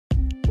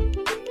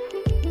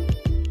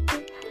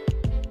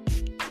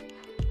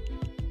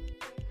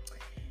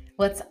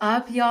What's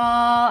up,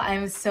 y'all?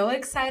 I'm so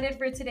excited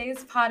for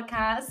today's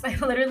podcast. I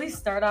literally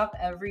start off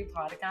every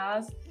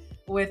podcast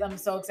with I'm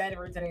so excited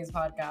for today's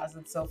podcast.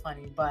 It's so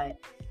funny, but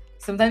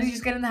sometimes you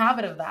just get in the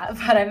habit of that.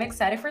 But I'm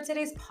excited for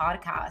today's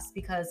podcast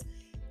because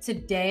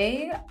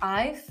today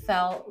I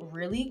felt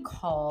really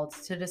called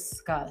to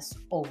discuss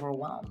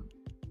overwhelm.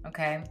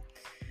 Okay?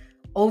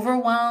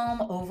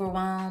 Overwhelm,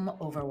 overwhelm,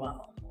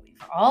 overwhelm. We've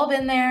all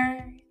been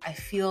there. I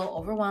feel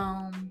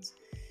overwhelmed.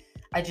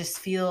 I just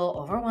feel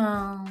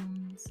overwhelmed.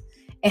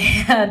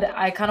 And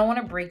I kind of want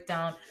to break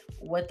down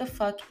what the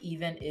fuck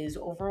even is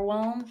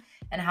overwhelm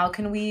and how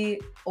can we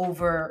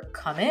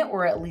overcome it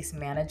or at least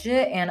manage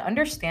it and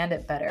understand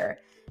it better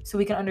so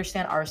we can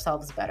understand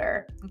ourselves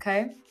better.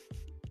 Okay?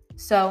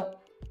 So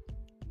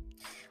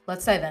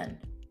let's dive in.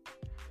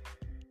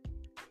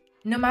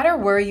 No matter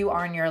where you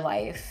are in your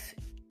life,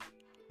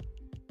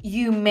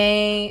 you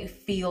may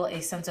feel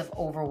a sense of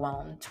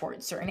overwhelm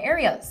towards certain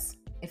areas.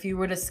 If you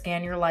were to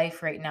scan your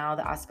life right now,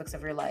 the aspects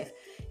of your life,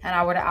 and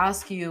I were to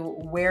ask you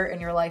where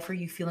in your life are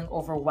you feeling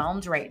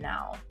overwhelmed right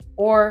now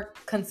or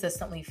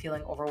consistently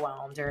feeling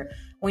overwhelmed, or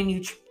when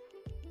you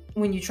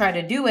try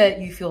to do it,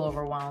 you feel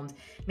overwhelmed.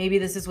 Maybe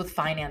this is with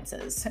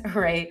finances,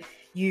 right?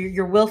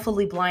 You're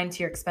willfully blind to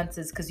your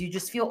expenses because you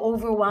just feel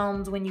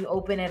overwhelmed when you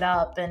open it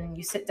up and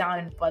you sit down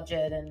and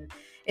budget and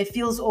it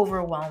feels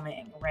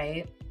overwhelming,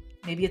 right?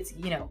 Maybe it's,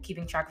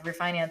 keeping track of your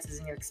finances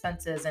and your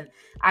expenses and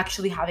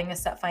actually having a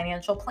set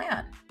financial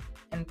plan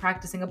and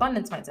practicing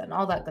abundance mindset and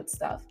all that good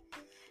stuff.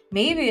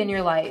 Maybe in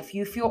your life,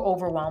 you feel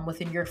overwhelmed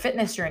within your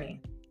fitness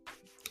journey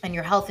and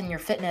your health and your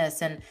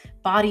fitness and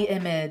body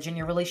image and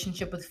your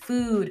relationship with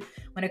food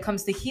when it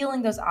comes to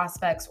healing those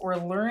aspects or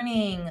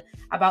learning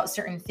about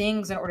certain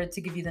things in order to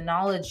give you the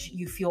knowledge,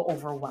 you feel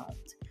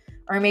overwhelmed.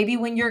 Or maybe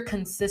when you're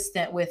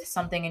consistent with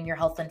something in your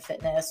health and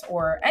fitness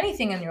or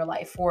anything in your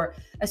life for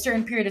a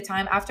certain period of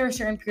time, after a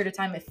certain period of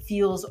time, it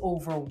feels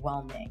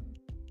overwhelming.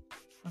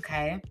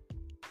 Okay?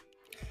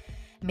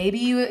 Maybe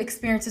you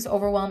experience this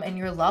overwhelm in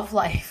your love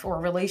life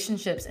or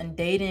relationships and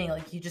dating.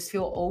 Like you just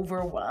feel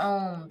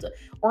overwhelmed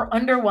or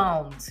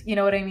underwhelmed. You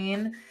know what I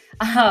mean?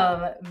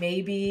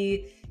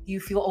 Maybe you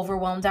feel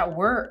overwhelmed at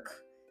work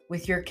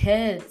with your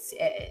kids,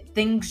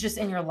 things just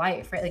in your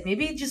life, right? Like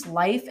maybe just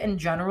life in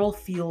general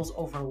feels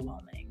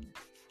overwhelming.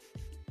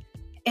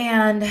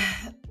 And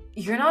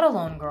you're not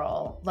alone,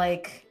 girl.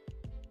 Like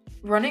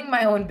running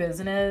my own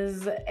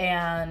business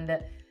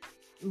and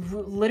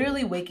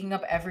literally waking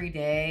up every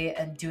day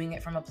and doing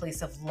it from a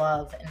place of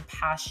love and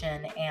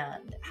passion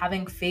and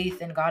having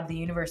faith in God, the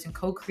universe, and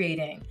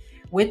co-creating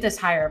with this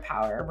higher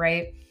power,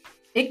 right?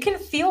 It can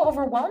feel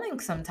overwhelming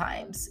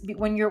sometimes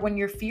when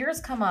your fears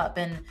come up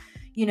and,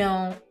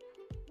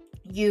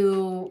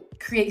 you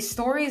create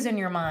stories in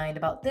your mind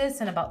about this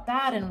and about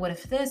that and what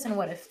if this and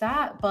what if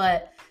that,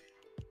 but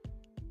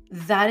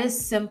that is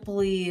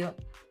simply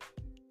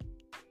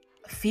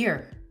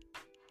fear.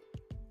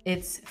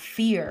 It's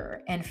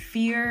fear, and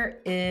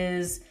fear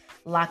is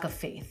lack of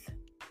faith,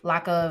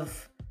 lack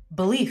of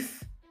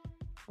belief,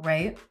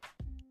 right?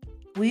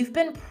 We've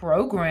been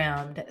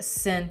programmed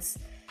since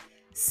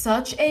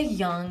such a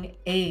young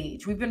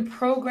age. We've been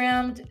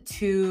programmed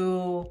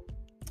to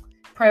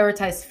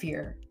prioritize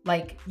fear.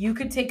 Like you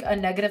could take a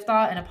negative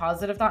thought and a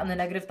positive thought, and the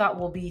negative thought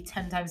will be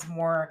 10 times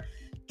more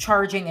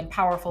charging and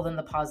powerful than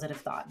the positive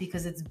thought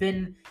because it's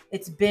been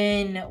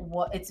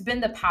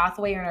the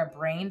pathway in our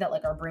brain that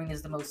like our brain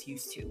is the most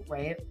used to,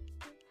 right?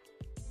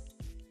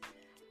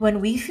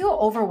 When we feel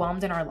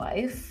overwhelmed in our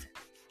life,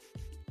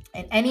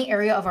 in any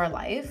area of our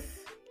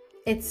life,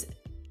 it's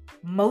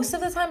most of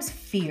the times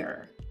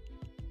fear,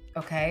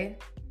 okay?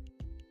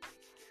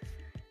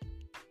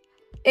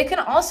 It can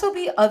also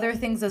be other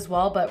things as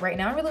well, but right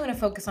now I really want to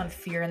focus on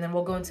fear, and then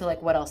we'll go into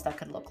like what else that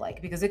could look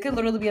like, because it could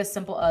literally be as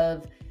simple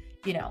of,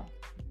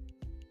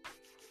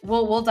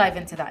 we'll dive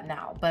into that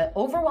now. But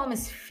overwhelm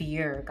is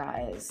fear,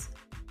 guys.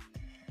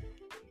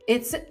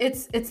 It's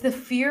the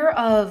fear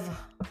of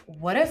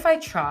what if I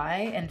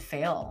try and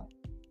fail?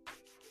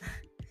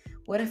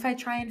 What if I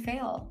try and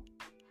fail?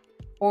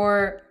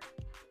 Or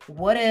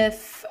what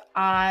if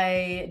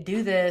I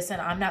do this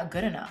and I'm not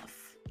good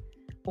enough?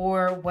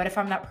 Or what if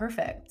I'm not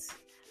perfect?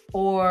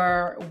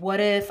 Or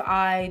what if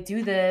I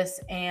do this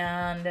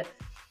and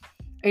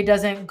it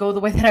doesn't go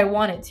the way that I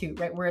want it to,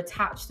 right? We're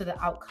attached to the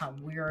outcome.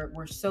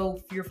 We're so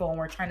fearful and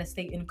we're trying to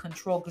stay in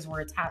control because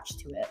we're attached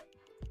to it.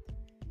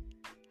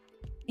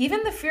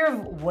 Even the fear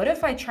of what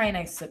if I try and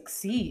I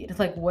succeed?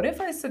 Like, what if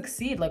I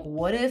succeed? Like,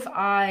 what if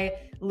I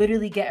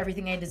literally get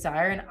everything I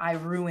desire and I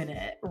ruin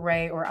it,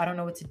 right? Or I don't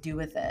know what to do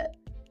with it.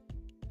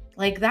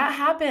 Like that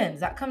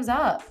happens, that comes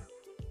up.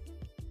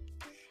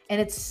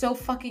 And it's so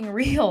fucking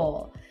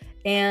real.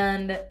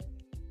 And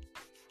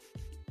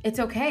it's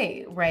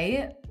okay,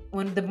 right?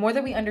 The more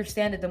that we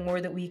understand it, the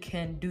more that we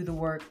can do the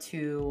work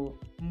to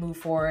move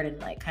forward and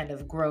like kind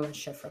of grow and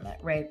shift from it,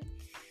 right?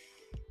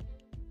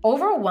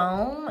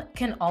 Overwhelm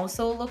can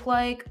also look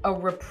like a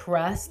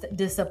repressed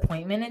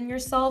disappointment in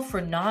yourself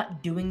for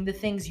not doing the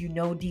things you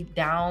know deep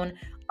down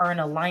are in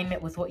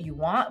alignment with what you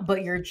want,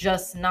 but you're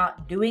just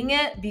not doing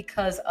it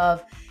because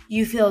of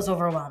you feels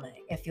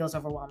overwhelming. It feels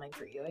overwhelming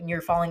for you and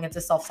you're falling into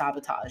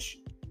self-sabotage.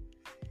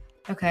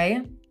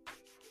 Okay?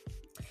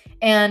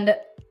 And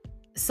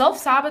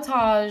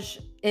self-sabotage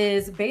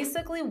is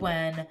basically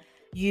when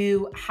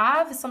you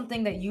have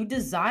something that you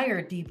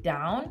desire deep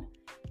down,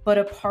 but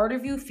a part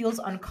of you feels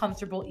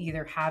uncomfortable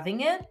either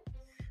having it,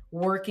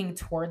 working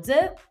towards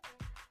it,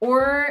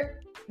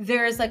 or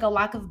there's like a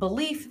lack of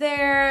belief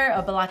there,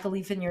 a lack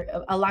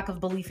of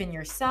belief in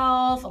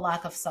yourself, a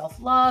lack of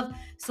self-love.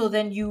 So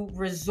then you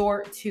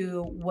resort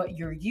to what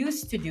you're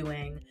used to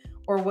doing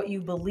or what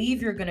you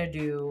believe you're going to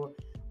do,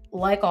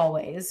 like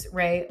always,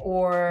 right?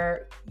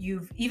 Or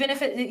even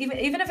if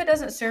it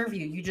doesn't serve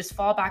you, you just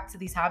fall back to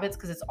these habits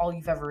because it's all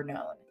you've ever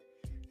known.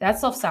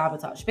 That's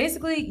self-sabotage.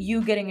 Basically,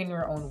 you getting in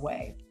your own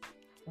way,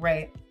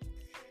 right?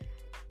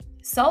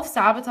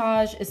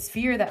 Self-sabotage is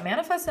fear that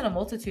manifests in a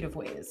multitude of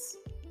ways.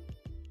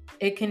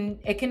 It can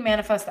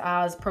manifest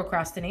as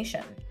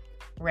procrastination,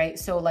 right?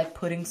 So like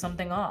putting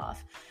something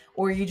off,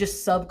 or you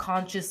just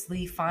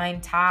subconsciously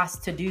find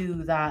tasks to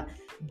do that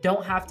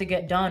don't have to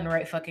get done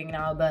right fucking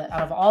now, but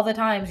out of all the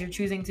times you're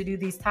choosing to do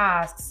these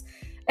tasks,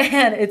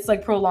 and it's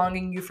like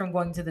prolonging you from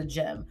going to the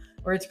gym,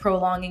 or it's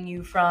prolonging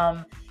you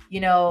from,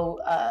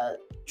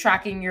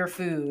 tracking your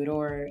food,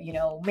 or,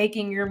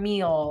 making your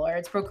meal, or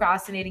it's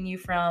procrastinating you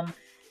from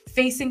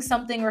facing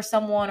something or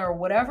someone or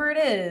whatever it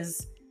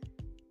is.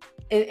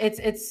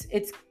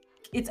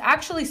 It's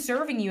actually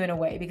serving you in a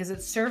way, because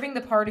it's serving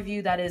the part of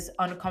you that is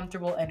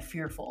uncomfortable and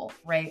fearful,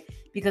 right?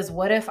 Because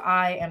what if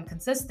I am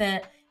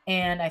consistent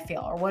and I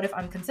fail? Or what if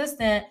I'm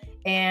consistent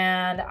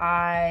and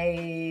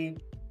I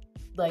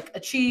like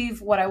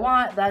achieve what I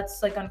want?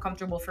 That's like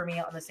uncomfortable for me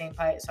on the same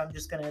pipe, so I'm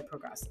just gonna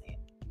procrastinate.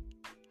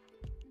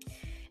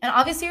 And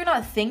obviously you're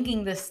not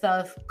thinking this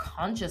stuff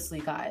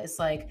consciously, guys.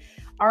 Like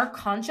our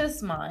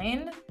conscious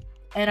mind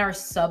and our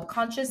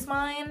subconscious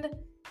mind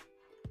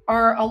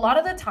are a lot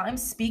of the time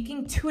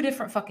speaking two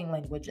different fucking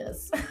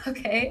languages.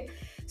 Okay?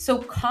 So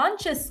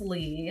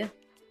consciously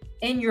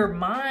in your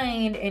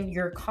mind, in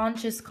your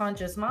conscious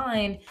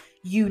mind,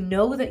 you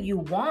know that you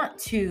want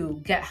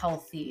to get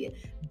healthy,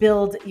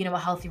 build, a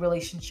healthy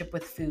relationship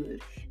with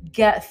food,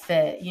 get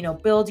fit,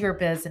 build your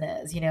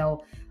business,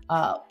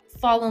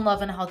 fall in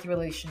love in a healthy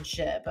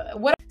relationship.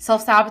 What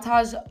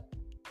self-sabotage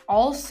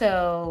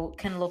also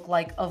can look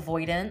like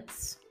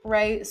avoidance,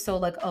 right? So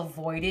like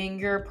avoiding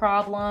your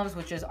problems,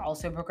 which is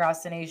also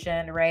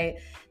procrastination, right?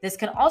 This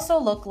can also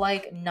look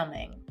like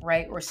numbing,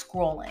 right? Or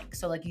scrolling.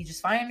 So like you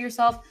just find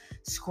yourself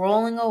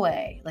scrolling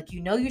away. Like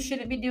you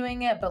shouldn't be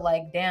doing it, but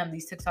like, damn,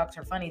 these TikToks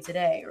are funny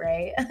today,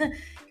 right?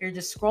 You're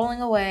just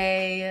scrolling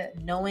away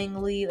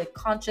knowingly, like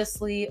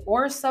consciously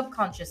or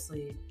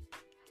subconsciously.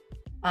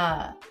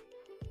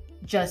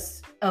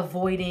 Just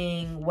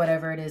avoiding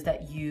whatever it is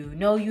that you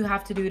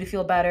have to do to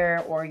feel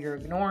better, or you're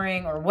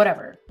ignoring, or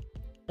whatever.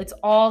 It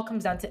all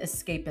comes down to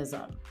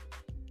escapism.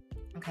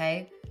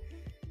 Okay?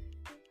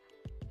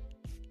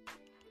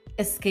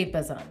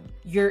 Escapism.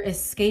 You're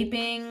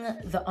escaping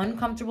the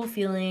uncomfortable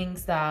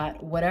feelings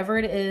that whatever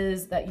it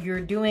is that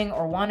you're doing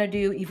or want to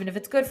do, even if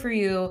it's good for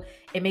you,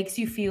 it makes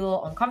you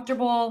feel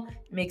uncomfortable.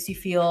 It makes you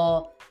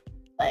feel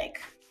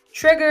like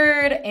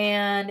triggered,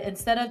 and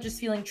instead of just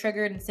feeling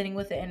triggered and sitting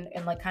with it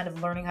and like kind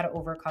of learning how to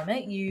overcome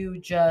it, you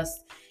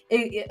just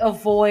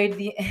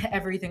avoid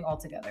everything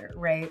altogether,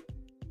 right?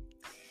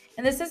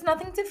 And this is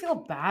nothing to feel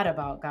bad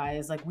about,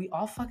 guys. Like we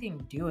all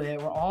fucking do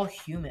it. We're all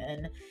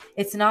human.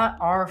 It's not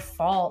our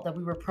fault that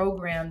we were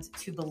programmed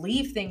to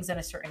believe things in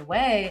a certain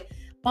way,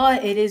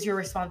 but it is your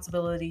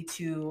responsibility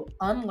to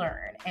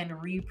unlearn and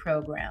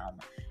reprogram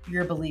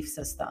your belief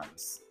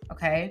systems,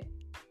 okay?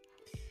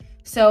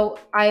 So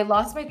I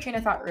lost my train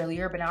of thought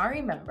earlier, but now I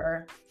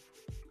remember.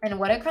 And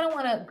what I kind of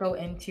want to go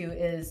into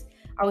is,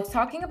 I was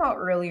talking about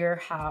earlier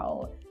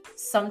how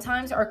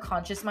sometimes our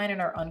conscious mind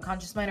and our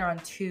unconscious mind are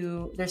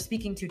they're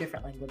speaking two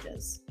different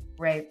languages,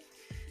 right?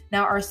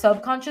 Now, our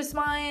subconscious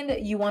mind,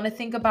 you want to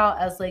think about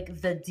as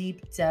like the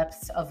deep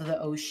depths of the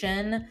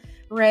ocean,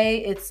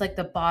 right? It's like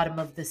the bottom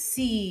of the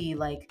sea,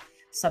 like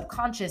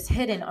subconscious,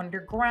 hidden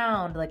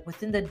underground, like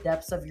within the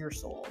depths of your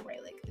soul,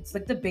 right? Like it's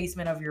like the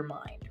basement of your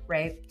mind,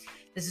 right?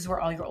 This is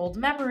where all your old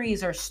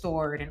memories are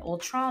stored, and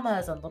old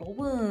traumas and little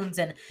wounds,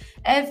 and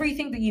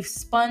everything that you've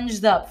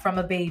sponged up from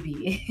a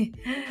baby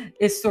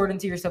is stored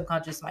into your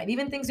subconscious mind.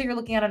 Even things that you're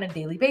looking at on a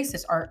daily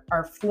basis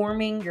are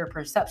forming your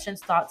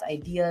perceptions, thoughts,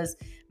 ideas,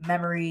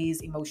 memories,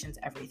 emotions,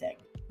 everything.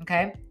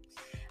 Okay?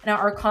 Now,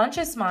 our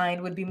conscious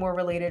mind would be more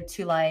related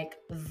to like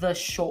the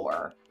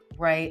shore,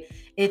 right?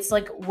 It's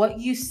like what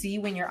you see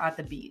when you're at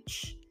the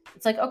beach.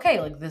 It's like, okay,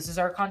 like this is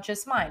our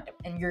conscious mind,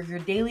 and your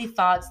daily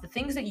thoughts, the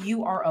things that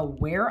you are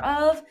aware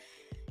of,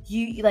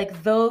 you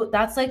like, though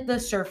that's like the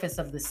surface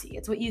of the sea.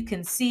 It's what you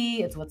can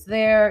see, it's what's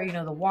there,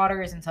 the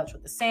water is in touch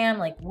with the sand,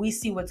 like we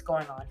see what's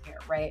going on here,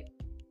 right?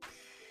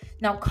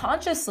 Now,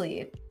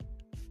 consciously,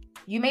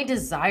 you may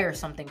desire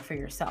something for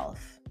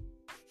yourself.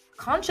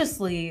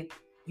 Consciously,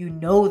 you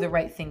know the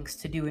right things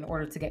to do in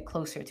order to get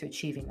closer to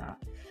achieving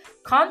that.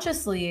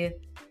 Consciously,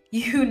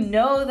 you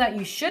know that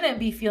you shouldn't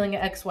be feeling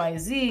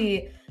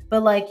XYZ,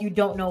 but like you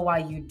don't know why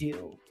you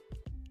do.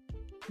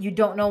 You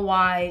don't know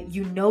why.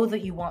 You know that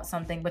you want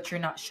something, but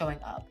you're not showing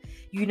up.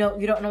 You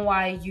don't know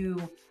why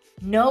you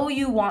know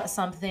you want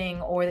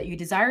something or that you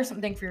desire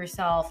something for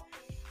yourself,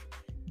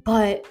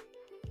 but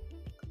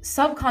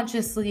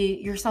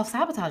subconsciously you're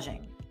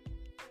self-sabotaging.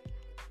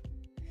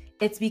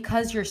 It's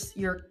because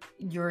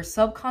your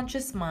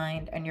subconscious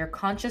mind and your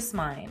conscious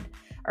mind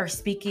are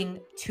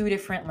speaking two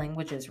different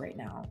languages right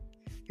now.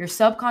 Your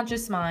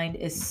subconscious mind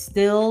is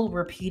still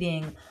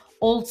repeating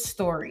old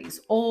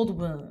stories, old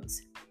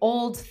wounds,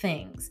 old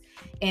things,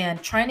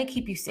 and trying to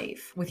keep you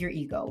safe with your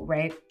ego,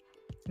 right?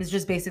 It's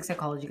just basic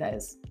psychology,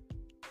 guys.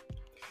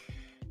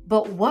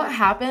 But what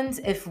happens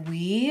if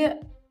we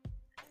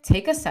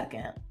take a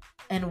second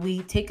and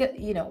we take a,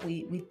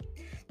 we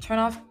turn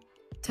off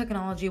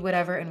technology,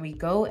 whatever, and we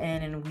go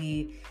in and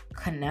we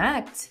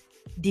connect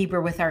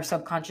deeper with our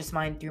subconscious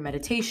mind through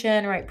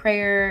meditation, right?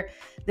 Prayer.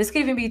 This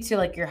could even be to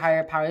like your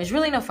higher power. There's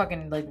really no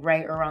fucking like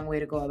right or wrong way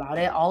to go about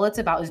it. All it's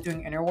about is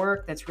doing inner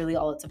work. That's really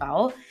all it's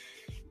about.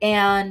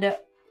 And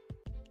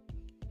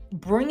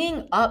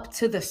bringing up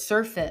to the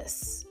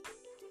surface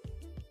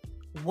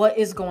what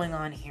is going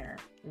on here.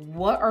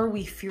 What are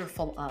we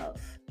fearful of?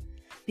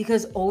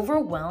 Because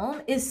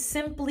overwhelm is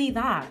simply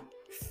that.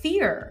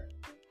 Fear.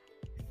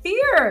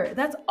 Fear.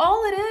 That's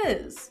all it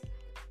is.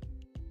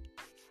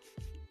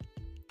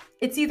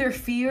 It's either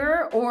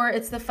fear or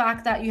it's the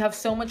fact that you have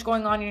so much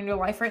going on in your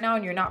life right now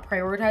and you're not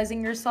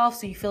prioritizing yourself.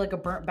 So you feel like a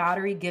burnt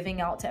battery giving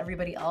out to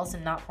everybody else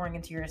and not pouring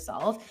into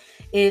yourself.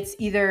 It's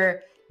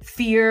either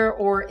fear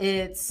or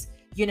it's,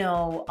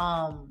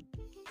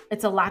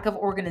 it's a lack of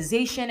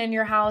organization in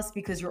your house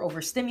because you're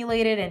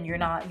overstimulated and you're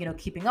not,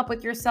 keeping up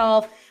with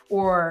yourself,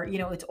 or,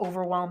 it's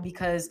overwhelmed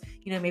because,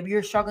 maybe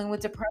you're struggling with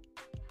depression.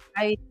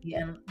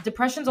 And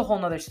depression's a whole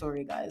nother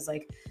story, guys.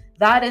 Like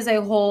that is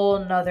a whole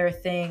nother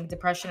thing.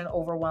 Depression and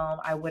overwhelm,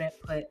 I wouldn't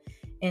put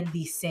in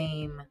the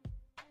same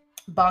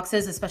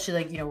boxes, especially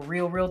like,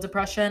 real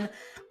depression.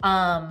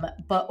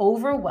 But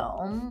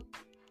overwhelm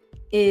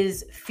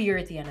is fear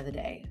at the end of the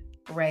day,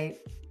 right?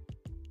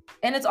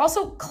 And it's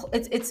also,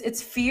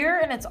 it's fear,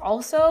 and it's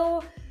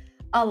also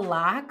a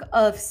lack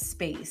of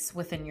space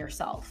within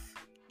yourself.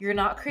 You're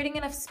not creating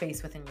enough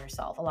space within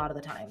yourself a lot of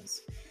the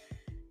times.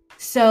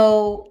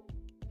 So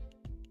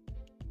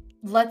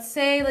let's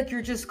say like you're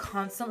just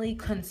constantly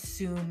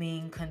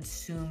consuming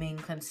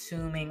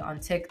on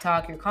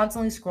TikTok. You're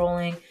constantly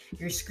scrolling.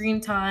 Your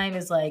screen time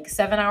is like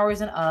 7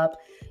 hours and up.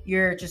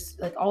 You're just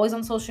like always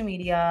on social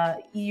media.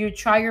 You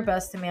try your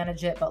best to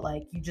manage it, but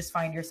like you just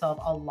find yourself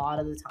a lot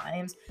of the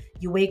times.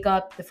 You wake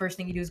up, the first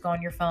thing you do is go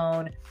on your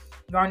phone.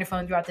 You're on your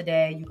phone throughout the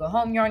day. You go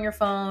home, you're on your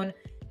phone.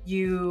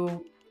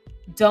 You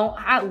don't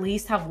at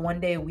least have one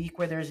day a week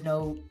where there's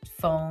no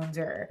phones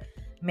or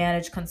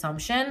managed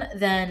consumption.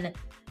 Then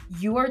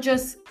you are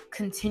just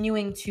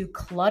continuing to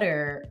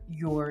clutter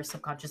your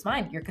subconscious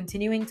mind. You're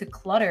continuing to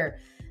clutter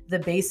the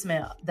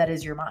basement that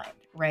is your mind,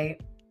 right?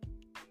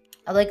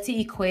 I like to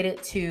equate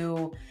it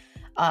to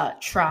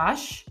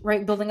trash,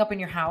 right? Building up in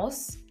your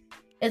house.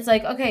 It's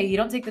like, okay, you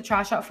don't take the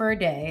trash out for a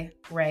day,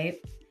 right?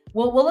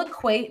 We'll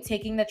equate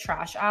taking the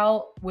trash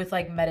out with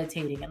like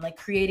meditating and like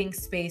creating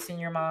space in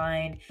your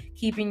mind,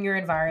 keeping your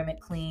environment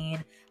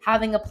clean,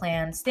 having a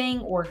plan,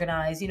 staying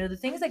organized, the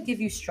things that give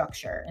you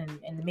structure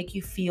and make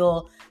you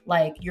feel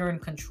like you're in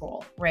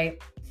control,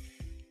 right?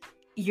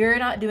 You're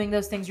not doing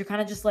those things. You're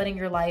kind of just letting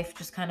your life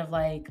just kind of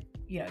like,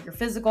 your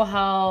physical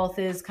health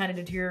is kind of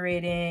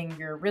deteriorating.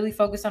 You're really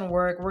focused on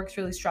work. Work's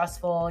really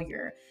stressful.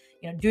 You're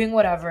doing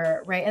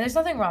whatever, right? And there's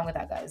nothing wrong with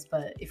that, guys.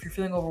 But if you're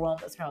feeling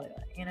overwhelmed, that's probably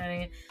not, you know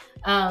what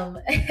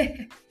I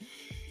mean?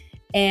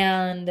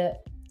 And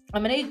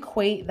I'm going to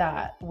equate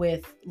that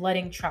with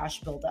letting trash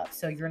build up.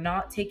 So you're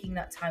not taking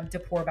that time to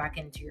pour back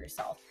into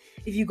yourself.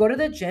 If you go to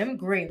the gym,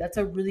 great. That's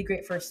a really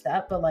great first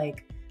step. But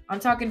like,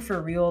 I'm talking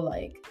for real,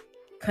 like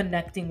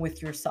connecting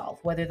with yourself,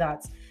 whether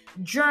that's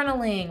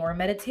journaling or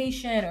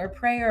meditation or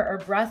prayer or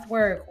breath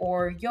work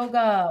or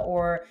yoga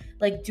or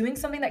like doing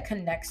something that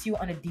connects you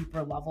on a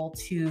deeper level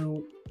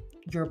to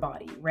your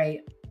body,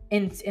 right?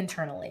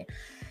 Internally,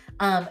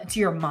 to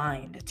your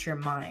mind,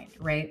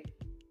 right?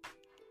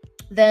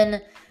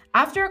 Then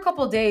after a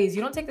couple of days,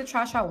 you don't take the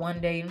trash out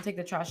one day, you don't take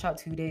the trash out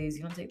 2 days,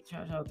 you don't take the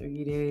trash out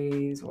 3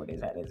 days, 4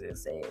 days, 5 days,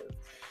 6 days.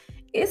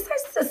 It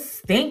starts to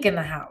stink in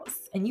the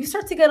house and you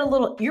start to get a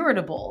little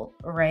irritable,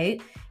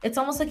 right? It's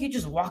almost like you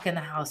just walk in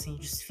the house and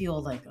you just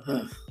feel like,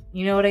 ugh,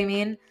 you know what I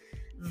mean?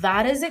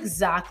 That is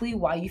exactly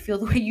why you feel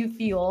the way you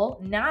feel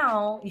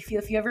now. If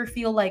you ever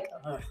feel like,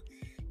 ugh,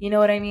 you know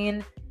what I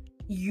mean?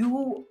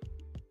 You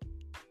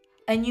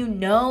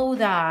know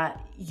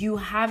that you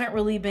haven't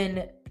really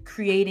been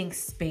creating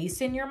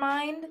space in your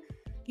mind.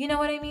 You know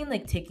what I mean?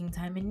 Like taking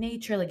time in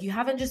nature. Like you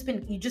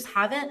just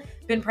haven't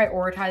been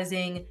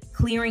prioritizing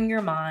clearing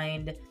your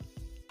mind,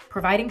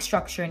 providing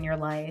structure in your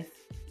life.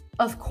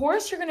 Of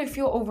course you're going to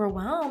feel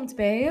overwhelmed,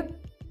 babe.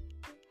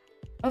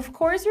 Of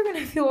course you're going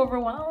to feel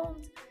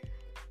overwhelmed.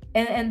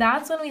 And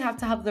that's when we have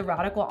to have the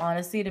radical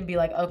honesty to be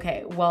like,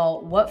 okay,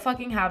 well, what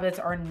fucking habits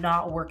are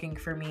not working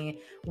for me?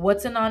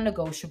 What's a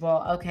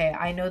non-negotiable? Okay,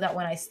 I know that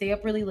when I stay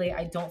up really late,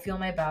 I don't feel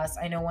my best.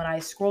 I know when I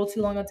scroll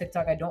too long on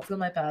TikTok, I don't feel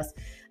my best.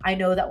 I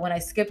know that when I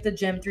skip the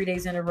gym 3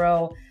 days in a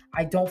row,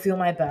 I don't feel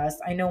my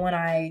best. I know when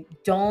I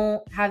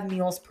don't have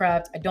meals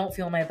prepped, I don't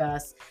feel my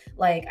best.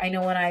 Like, I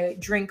know when I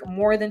drink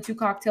more than 2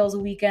 cocktails a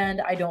weekend,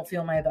 I don't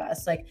feel my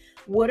best. Like,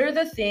 what are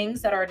the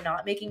things that are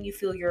not making you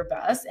feel your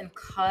best? And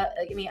cut,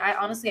 I mean, I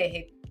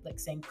hate like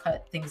saying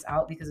cut things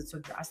out because it's so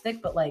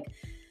drastic, but like,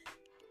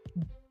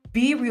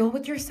 be real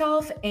with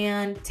yourself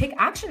and take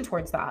action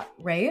towards that,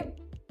 right?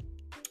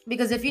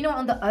 Because if you know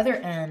on the other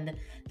end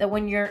that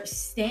when you're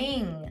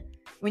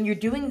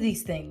doing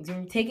these things,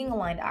 when you're taking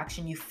aligned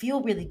action, you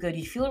feel really good,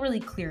 you feel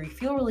really clear, you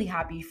feel really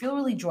happy, you feel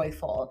really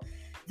joyful,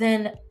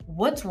 then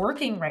what's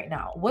working right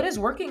now? What is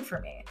working for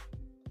me,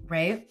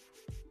 right?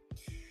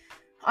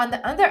 On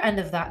the other end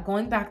of that,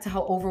 going back to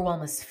how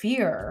overwhelm is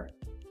fear,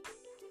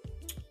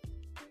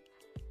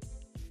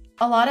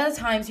 a lot of the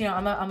times,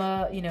 I'm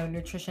a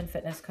nutrition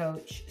fitness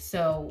coach,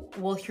 so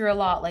we'll hear a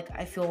lot like,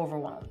 I feel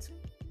overwhelmed.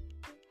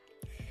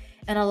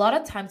 And a lot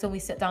of times when we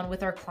sit down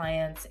with our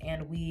clients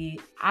and we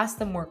ask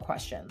them more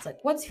questions, like,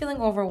 what's feeling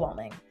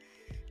overwhelming?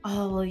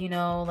 Oh,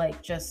 well,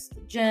 like just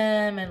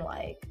gym and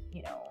like,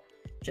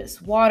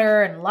 just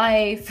water and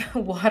life,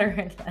 water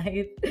and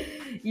life,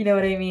 you know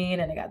what I mean?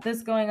 And I got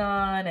this going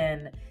on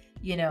and,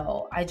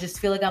 I just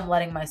feel like I'm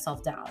letting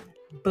myself down.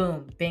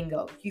 Boom,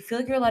 bingo. You feel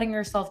like you're letting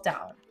yourself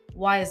down.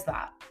 Why is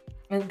that?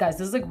 And guys,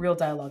 this is like real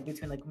dialogue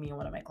between like me and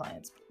one of my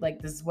clients.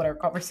 Like, this is what our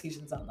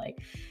conversations sound like.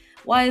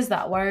 Why is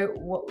that?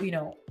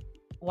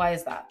 Why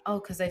is that? Oh,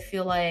 because I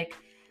feel like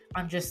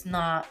I'm just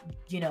not,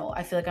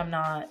 I feel like I'm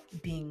not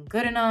being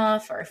good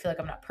enough, or I feel like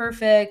I'm not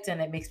perfect.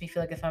 And it makes me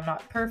feel like if I'm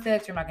not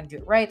perfect, or I'm not going to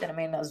do it right, then I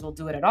may as well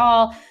do it at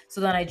all.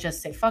 So then I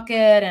just say, fuck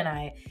it. And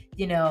I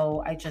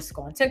just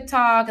go on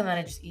TikTok and then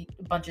I just eat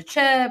a bunch of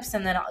chips.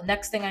 And then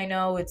next thing I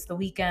know, it's the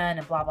weekend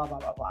and blah, blah, blah,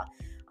 blah, blah.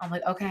 I'm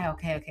like,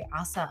 okay.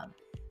 Awesome.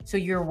 So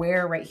you're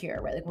aware right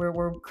here, right? Like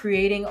we're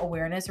creating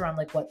awareness around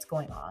like what's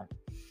going on.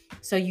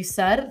 So you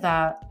said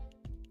that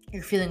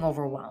you're feeling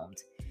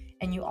overwhelmed.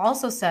 And you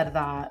also said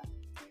that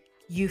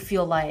you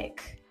feel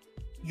like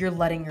you're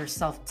letting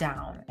yourself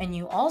down. And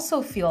you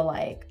also feel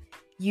like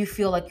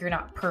you're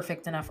not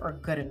perfect enough or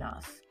good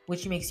enough,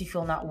 which makes you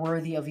feel not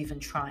worthy of even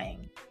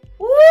trying.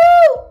 Woo!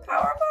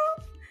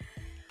 Powerful.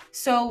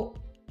 So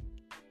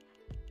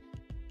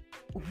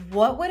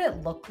what would it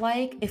look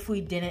like if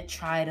we didn't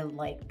try to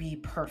like be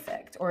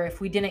perfect, or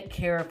if we didn't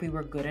care if we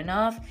were good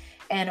enough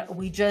and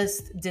we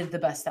just did the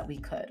best that we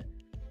could?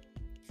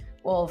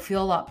 Well, it'll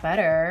feel a lot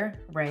better,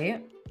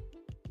 right?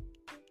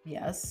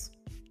 Yes.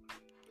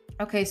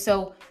 Okay,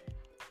 so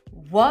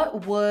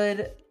what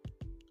would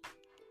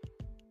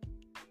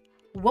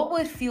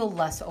feel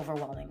less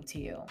overwhelming to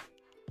you?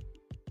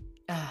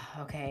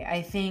 Okay,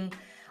 I think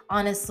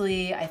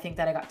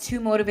that I got too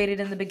motivated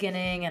in the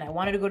beginning and I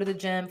wanted to go to the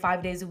gym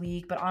 5 days a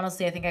week, but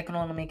honestly, I think I can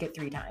only make it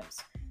 3 times.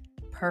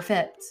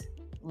 Perfect.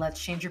 Let's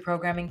change your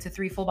programming to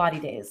 3 full body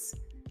days.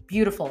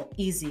 Beautiful,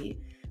 easy.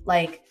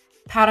 Like,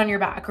 pat on your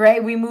back,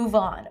 right? We move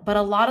on. But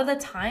a lot of the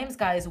times,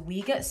 guys,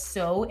 we get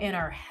so in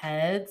our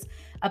heads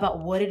about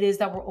what it is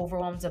that we're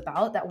overwhelmed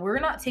about that we're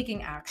not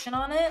taking action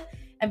on it.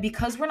 And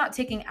because we're not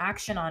taking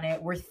action on it,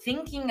 we're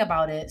thinking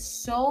about it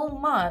so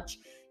much,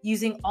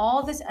 using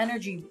all this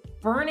energy,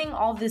 burning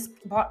all these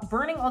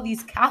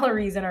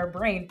calories in our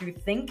brain through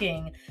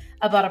thinking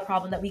about a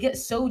problem, that we get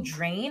so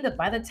drained that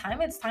by the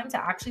time it's time to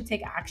actually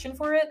take action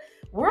for it,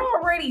 we're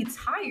already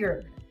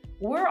tired.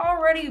 We're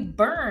already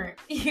burnt.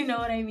 You know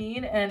what I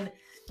mean? And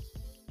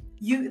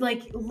you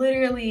like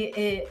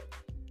literally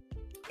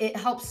it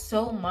helps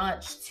so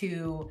much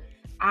to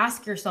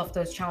ask yourself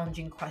those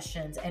challenging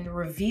questions and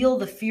reveal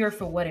the fear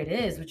for what it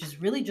is, which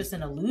is really just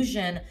an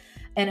illusion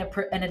and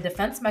a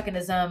defense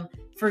mechanism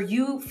for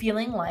you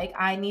feeling like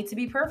I need to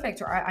be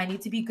perfect, or I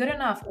need to be good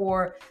enough,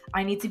 or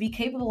I need to be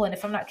capable. And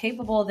if I'm not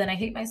capable, then I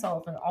hate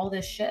myself and all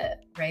this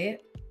shit,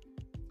 right?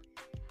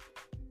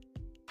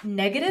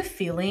 Negative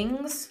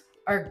feelings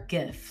are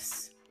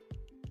gifts.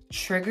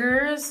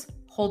 Triggers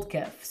hold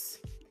gifts.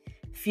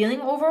 Feeling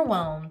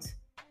overwhelmed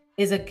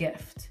is a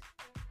gift,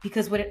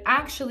 because what it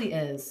actually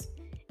is,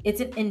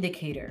 it's an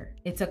indicator.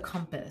 It's a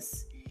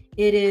compass.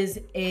 It is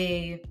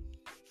a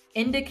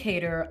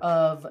indicator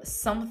of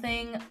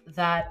something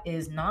that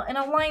is not in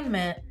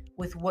alignment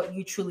with what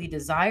you truly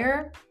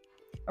desire,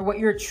 or what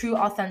your true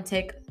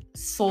authentic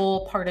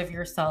soul part of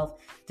yourself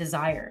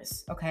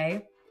desires,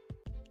 okay?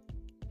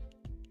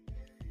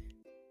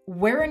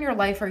 Where in your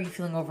life are you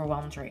feeling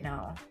overwhelmed right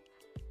now?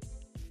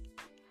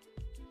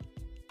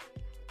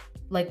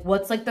 Like,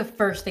 what's like the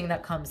first thing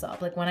that comes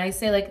up? Like when I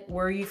say like,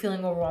 where are you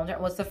feeling overwhelmed?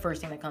 What's the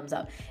first thing that comes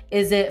up?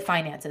 Is it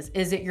finances?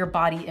 Is it your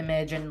body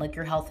image and like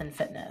your health and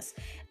fitness?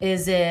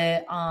 Is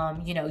it,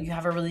 you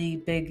have a really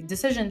big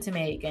decision to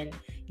make and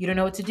you don't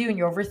know what to do and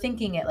you're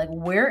overthinking it? Like,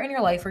 where in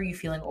your life are you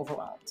feeling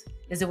overwhelmed?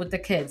 Is it with the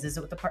kids? Is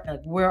it with the partner?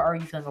 Like, where are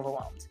you feeling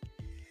overwhelmed?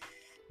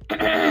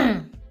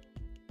 And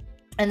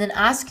then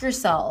ask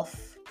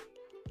yourself,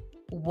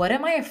 what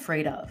am I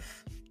afraid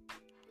of?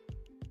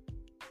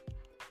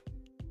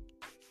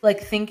 Like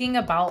thinking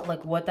about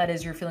like what that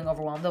is you're feeling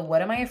overwhelmed of.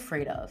 What am I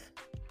afraid of?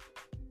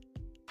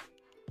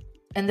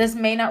 And this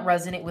may not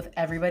resonate with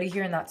everybody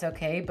here, and that's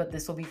okay, but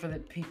this will be for the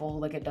people who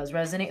like it does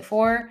resonate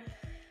for.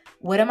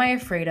 What am I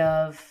afraid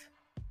of?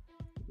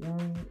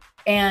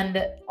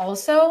 And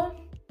also,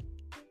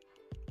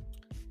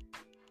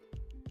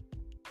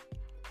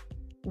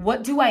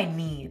 what do I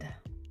need?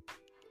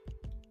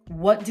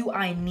 What do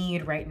I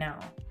need right now?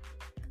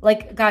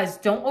 Like, guys,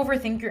 don't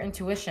overthink your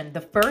intuition.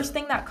 The first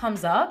thing that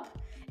comes up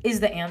is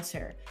the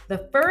answer.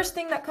 The first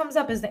thing that comes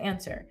up is the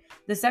answer.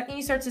 The second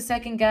you start to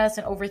second guess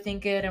and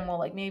overthink it and well,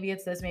 like maybe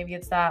it's this, maybe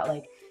it's that,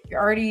 like you're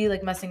already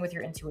like messing with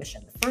your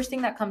intuition. The first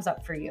thing that comes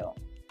up for you,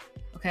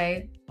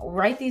 okay?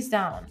 Write these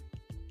down.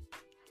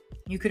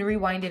 You can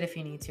rewind it if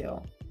you need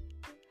to.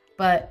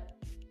 But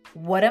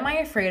what am I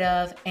afraid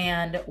of?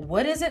 And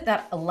what is it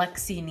that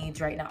Alexi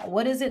needs right now?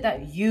 What is it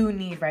that you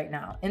need right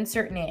now?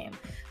 Insert name.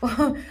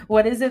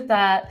 What is it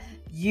that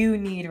you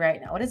need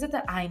right now? What is it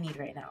that I need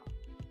right now?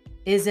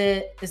 Is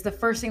the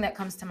first thing that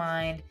comes to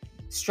mind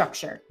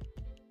structure,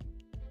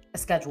 a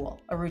schedule,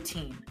 a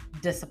routine,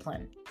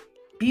 discipline?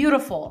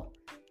 Beautiful.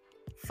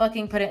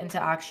 Fucking put it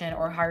into action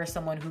or hire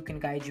someone who can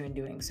guide you in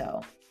doing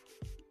so.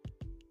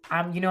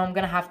 I'm going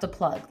to have to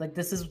plug. Like,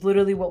 this is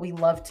literally what we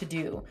love to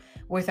do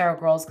with our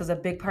girls, because a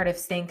big part of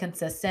staying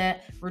consistent,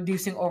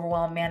 reducing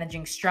overwhelm,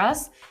 managing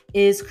stress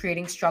is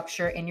creating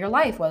structure in your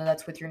life, whether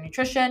that's with your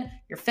nutrition,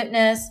 your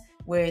fitness,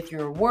 with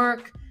your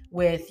work,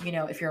 with,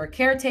 if you're a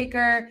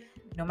caretaker,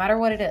 no matter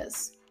what it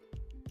is.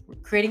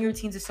 Creating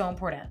routines is so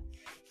important.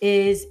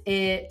 Is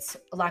it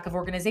a lack of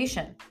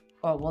organization?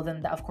 Oh, well,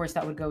 then of course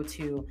that would go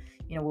to,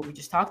 what we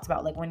just talked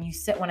about. Like when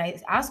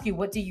I ask you,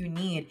 what do you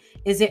need?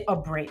 Is it a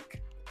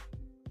break?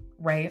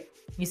 Right?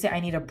 You say, I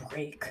need a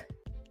break.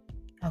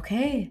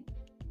 Okay.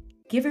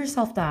 Give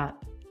yourself that.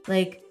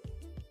 Like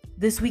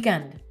this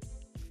weekend,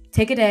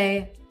 take a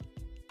day,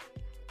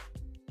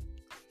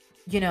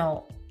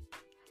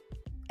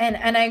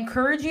 and I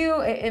encourage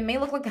you, it may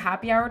look like a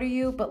happy hour to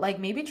you, but like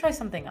maybe try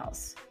something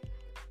else.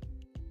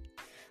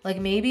 Like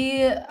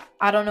maybe,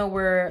 I don't know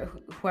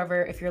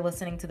whoever, if you're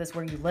listening to this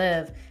where you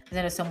live, because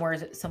I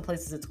know some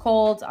places it's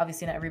cold.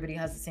 Obviously not everybody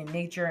has the same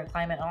nature and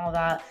climate and all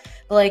that,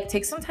 but like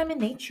take some time in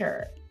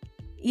nature.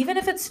 Even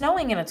if it's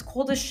snowing and it's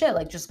cold as shit,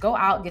 like just go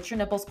out, get your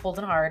nipples cold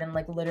and hard and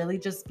like literally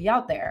just be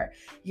out there.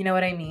 You know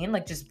what I mean?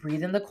 Like just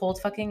breathe in the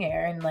cold fucking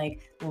air and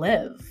like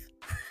live.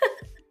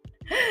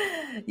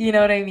 You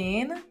know what I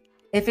mean?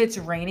 If it's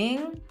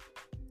raining,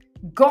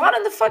 go out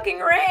in the fucking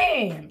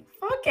rain.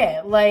 Fuck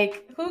it.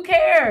 Like, who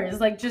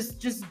cares? Like,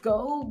 just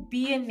go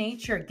be in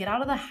nature. Get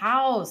out of the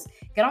house.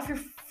 Get off your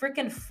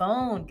freaking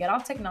phone. Get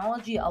off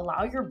technology.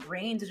 Allow your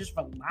brain to just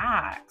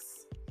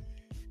relax.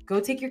 Go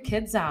take your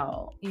kids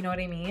out. You know what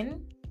I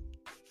mean?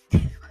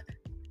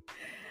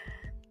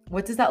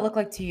 What does that look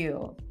like to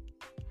you?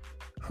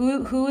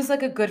 Who's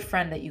like a good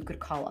friend that you could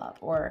call up?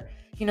 Or,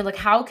 like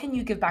how can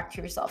you give back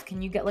to yourself? Can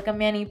you get like a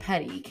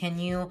mani-pedi? Can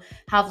you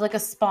have like a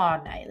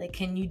spa night? Like,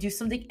 can you do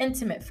something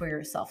intimate for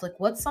yourself? Like,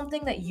 what's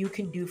something that you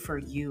can do for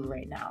you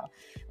right now?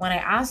 When I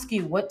ask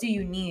you, what do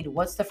you need?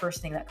 What's the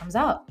first thing that comes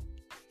up?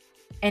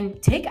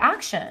 And take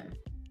action.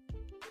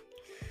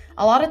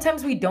 A lot of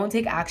times we don't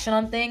take action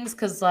on things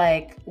because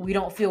like we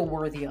don't feel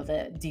worthy of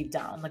it deep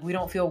down. Like we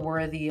don't feel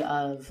worthy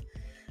of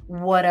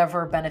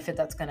whatever benefit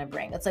that's going to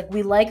bring. It's like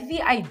we like the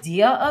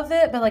idea of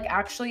it, but like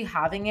actually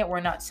having it,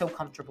 we're not so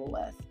comfortable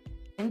with.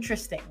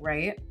 Interesting,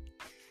 right?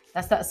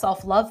 That's that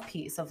self-love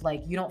piece of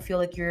like, you don't feel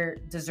like you're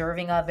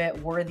deserving of it,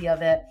 worthy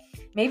of it.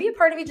 Maybe a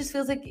part of you just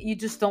feels like you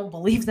just don't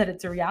believe that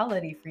it's a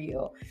reality for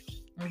you.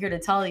 I'm here to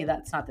tell you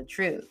that's not the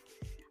truth.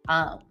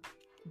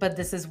 But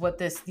this is what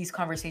these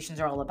conversations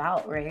are all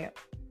about, right?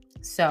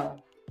 So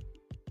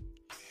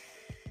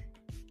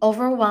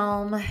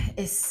overwhelm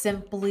is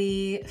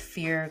simply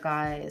fear,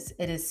 guys.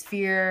 It is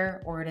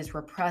fear, or it is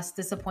repressed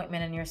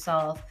disappointment in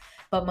yourself.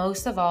 But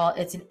most of all,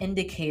 it's an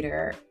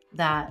indicator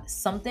that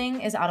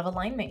something is out of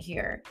alignment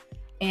here.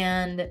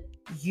 And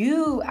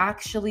you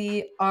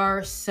actually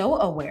are so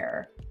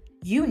aware.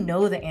 You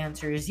know the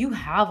answers. You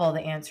have all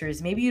the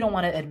answers. Maybe you don't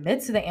want to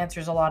admit to the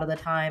answers a lot of the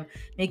time.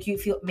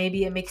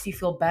 Maybe it makes you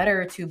feel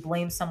better to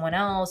blame someone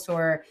else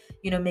or,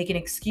 make an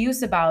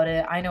excuse about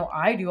it. I know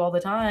I do all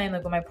the time.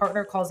 Like when my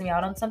partner calls me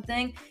out on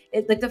something,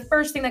 like the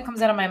first thing that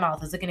comes out of my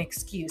mouth is like an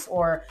excuse,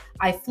 or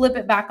I flip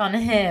it back on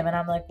him and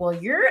I'm like, well,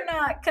 you're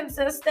not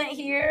consistent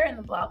here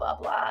and blah, blah,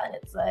 blah. And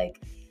it's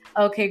like,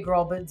 okay,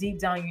 girl, but deep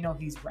down,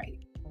 he's right.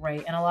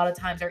 Right. And a lot of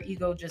times our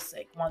ego just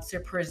like wants to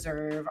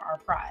preserve our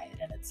pride.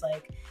 And it's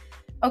like,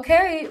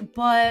 okay,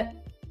 but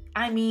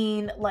I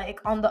mean, like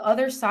on the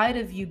other side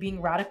of you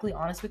being radically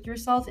honest with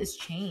yourself is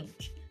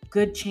change,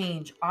 good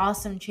change,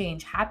 awesome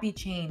change, happy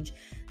change,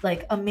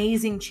 like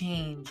amazing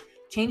change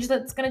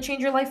that's going to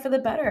change your life for the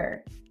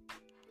better.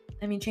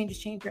 I mean, change is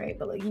change, right?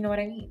 But like, you know what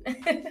I mean?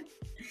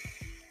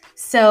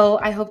 So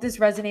I hope this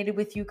resonated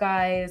with you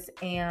guys.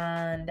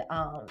 And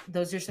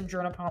those are some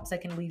journal prompts I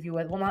can leave you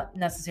with. Well, not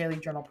necessarily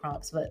journal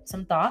prompts, but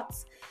some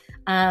thoughts.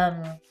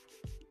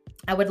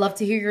 I would love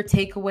to hear your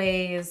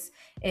takeaways.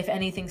 If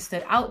anything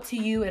stood out to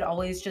you, it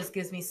always just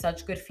gives me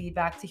such good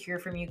feedback to hear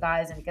from you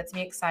guys, and it gets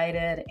me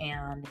excited,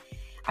 and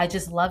I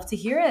just love to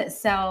hear it.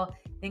 So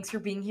thanks for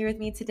being here with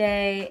me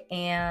today,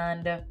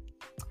 and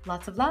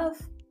lots of love.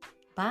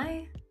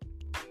 Bye.